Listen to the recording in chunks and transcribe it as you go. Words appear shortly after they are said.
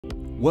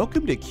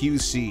Welcome to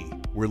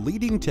QC, where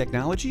leading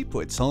technology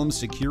puts home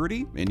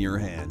security in your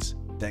hands.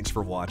 Thanks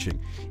for watching.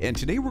 And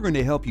today we're going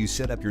to help you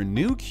set up your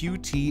new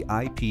QT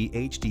IP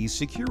HD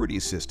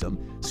security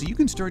system so you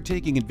can start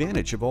taking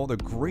advantage of all the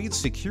great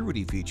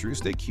security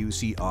features that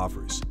QC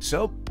offers.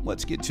 So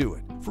let's get to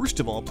it. First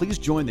of all, please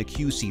join the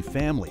QC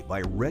family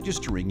by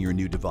registering your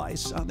new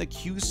device on the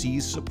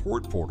QC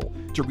support portal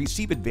to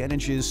receive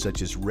advantages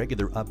such as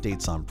regular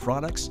updates on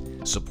products,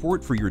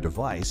 support for your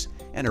device,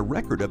 and a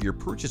record of your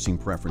purchasing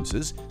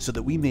preferences so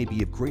that we may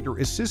be of greater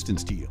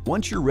assistance to you.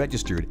 Once you're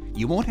registered,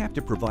 you won't have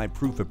to provide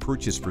proof of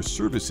purchase for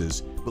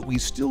services, but we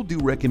still do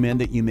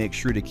recommend that you make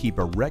sure to keep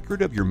a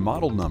record of your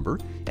model number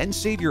and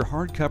save your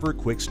hardcover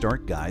quick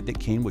start guide that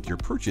came with your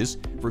purchase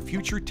for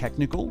future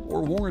technical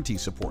or warranty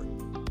support.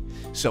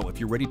 So if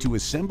you're ready to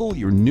assemble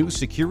your new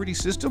security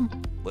system,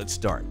 let's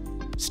start.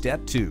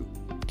 Step 2.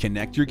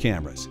 Connect your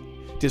cameras.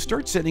 To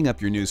start setting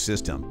up your new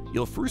system,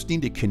 you'll first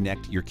need to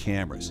connect your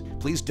cameras.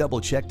 Please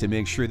double check to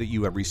make sure that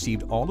you have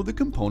received all of the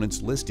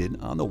components listed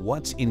on the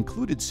What's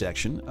Included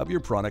section of your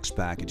product's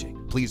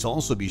packaging. Please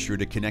also be sure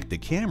to connect the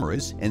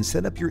cameras and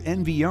set up your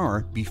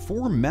NVR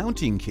before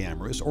mounting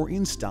cameras or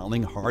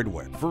installing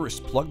hardware.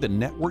 First, plug the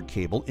network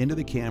cable into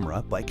the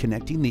camera by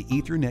connecting the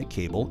Ethernet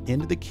cable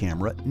into the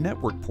camera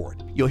network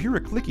port. You'll hear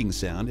a clicking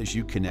sound as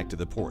you connect to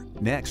the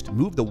port. Next,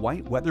 move the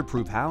white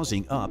weatherproof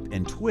housing up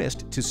and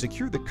twist to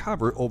secure the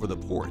cover over the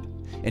port,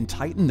 and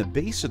tighten the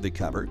base of the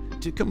cover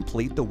to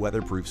complete the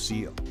weatherproof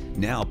seal.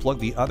 Now plug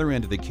the other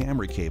end of the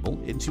camera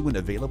cable into an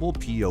available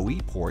PoE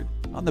port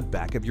on the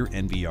back of your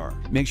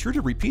NVR. Make sure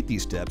to repeat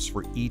these steps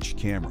for each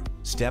camera.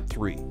 Step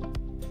 3.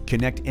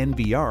 Connect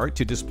NVR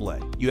to display.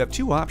 You have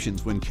two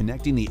options when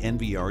connecting the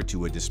NVR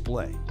to a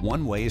display.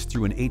 One way is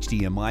through an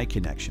HDMI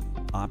connection.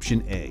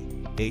 Option A,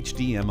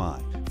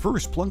 HDMI.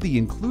 First, plug the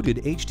included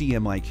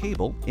HDMI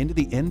cable into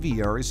the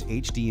NVR's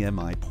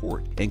HDMI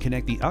port and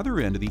connect the other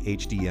end of the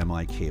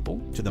HDMI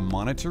cable to the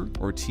monitor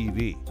or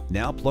TV.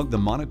 Now plug the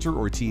monitor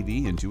or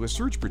TV into a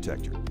surge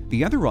protector.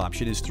 The other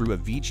option is through a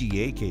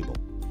VGA cable.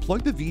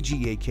 Plug the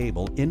VGA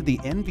cable into the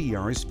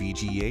NVR's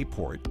VGA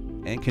port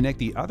and connect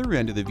the other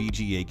end of the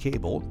VGA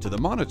cable to the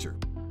monitor.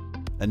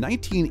 A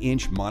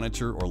 19-inch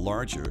monitor or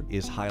larger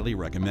is highly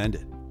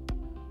recommended.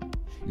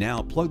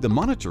 Now plug the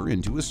monitor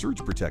into a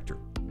surge protector.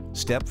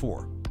 Step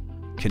 4.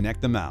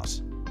 Connect the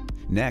mouse.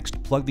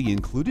 Next, plug the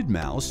included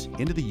mouse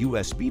into the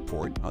USB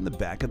port on the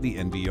back of the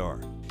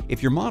NVR.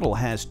 If your model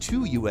has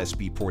two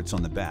USB ports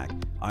on the back,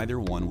 either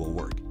one will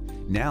work.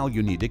 Now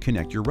you need to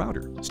connect your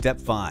router.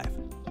 Step 5.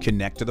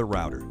 Connect to the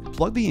router.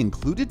 Plug the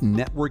included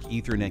network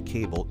Ethernet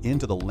cable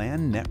into the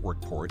LAN network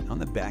port on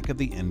the back of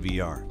the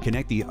NVR.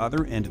 Connect the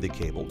other end of the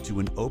cable to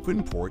an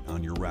open port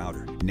on your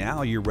router.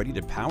 Now you're ready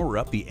to power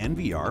up the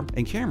NVR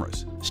and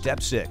cameras.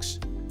 Step 6.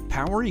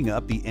 Powering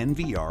up the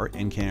NVR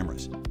and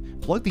cameras.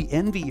 Plug the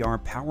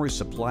NVR power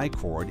supply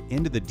cord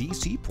into the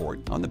DC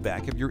port on the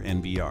back of your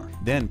NVR.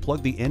 Then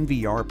plug the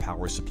NVR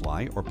power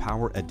supply or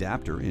power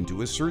adapter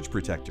into a surge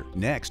protector.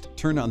 Next,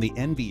 turn on the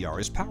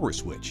NVR's power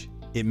switch.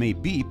 It may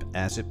beep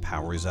as it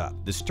powers up.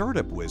 The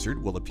startup wizard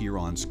will appear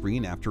on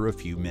screen after a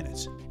few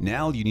minutes.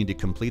 Now you need to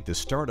complete the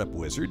startup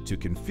wizard to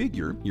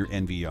configure your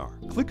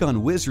NVR. Click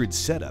on Wizard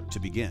Setup to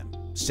begin.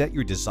 Set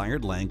your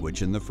desired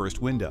language in the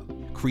first window.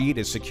 Create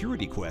a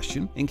security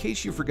question in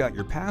case you forgot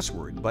your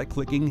password by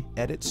clicking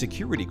Edit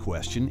Security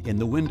Question in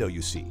the window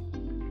you see.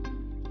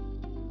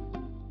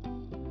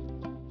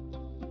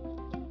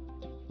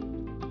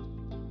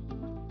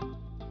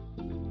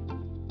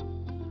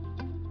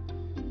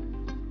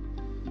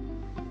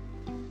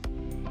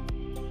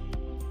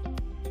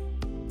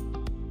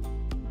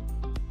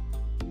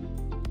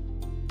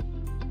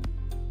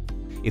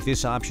 If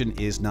this option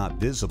is not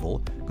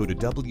visible, go to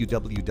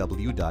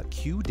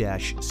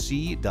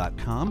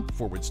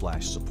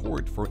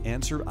www.q-c.com/support for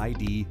answer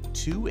ID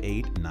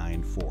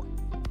 2894.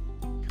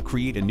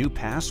 Create a new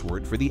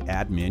password for the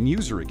admin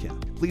user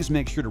account. Please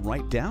make sure to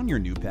write down your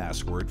new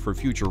password for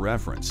future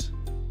reference.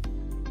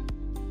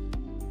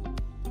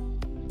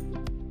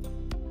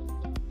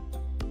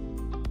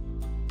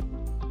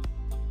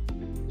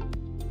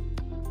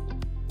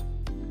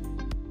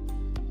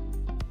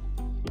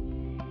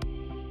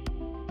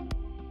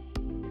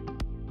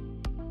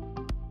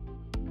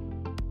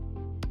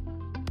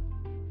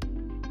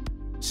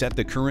 Set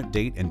the current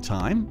date and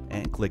time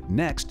and click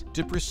Next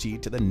to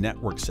proceed to the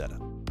network setup.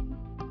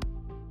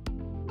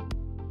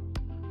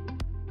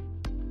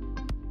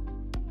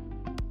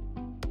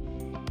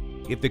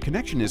 If the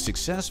connection is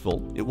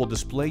successful, it will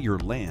display your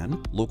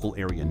LAN, local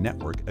area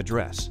network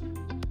address.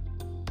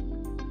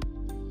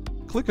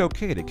 Click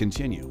OK to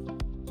continue.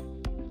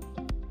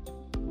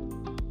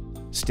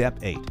 Step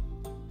 8.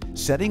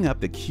 Setting up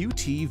the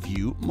QT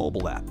View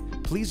mobile app.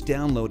 Please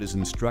download as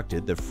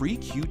instructed the free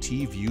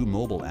QT View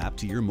mobile app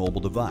to your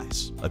mobile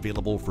device,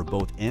 available for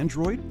both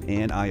Android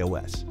and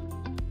iOS.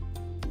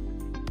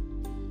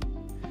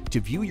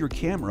 To view your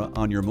camera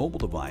on your mobile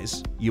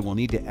device, you will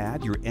need to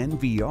add your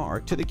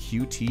NVR to the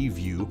QT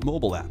View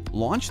mobile app.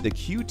 Launch the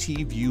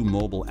QT View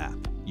mobile app.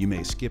 You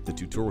may skip the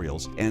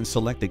tutorials and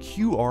select the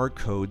QR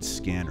code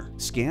scanner.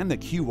 Scan the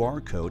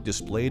QR code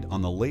displayed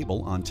on the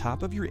label on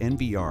top of your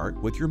NVR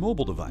with your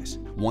mobile device.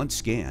 Once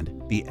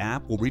scanned, the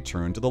app will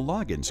return to the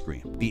login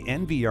screen. The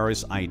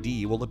NVR's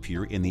ID will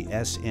appear in the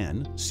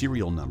SN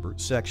serial number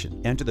section.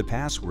 Enter the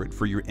password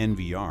for your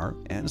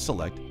NVR and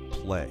select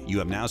Play. You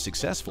have now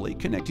successfully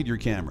connected your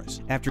cameras.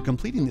 After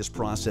completing this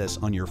process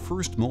on your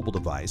first mobile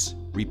device,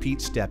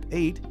 repeat step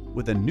 8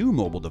 with a new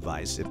mobile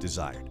device if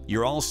desired.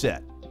 You're all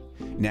set.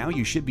 Now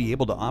you should be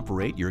able to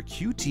operate your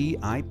QT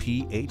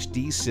IP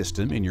HD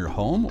system in your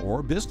home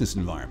or business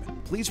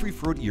environment. Please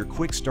refer to your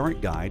quick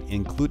start guide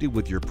included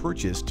with your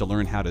purchase to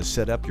learn how to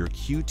set up your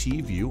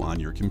QT view on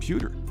your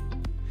computer.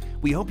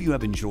 We hope you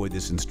have enjoyed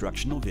this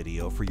instructional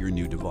video for your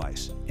new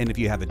device. And if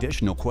you have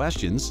additional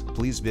questions,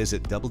 please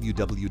visit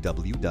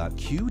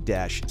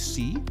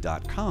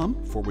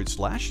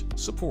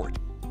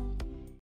www.q-c.com/support.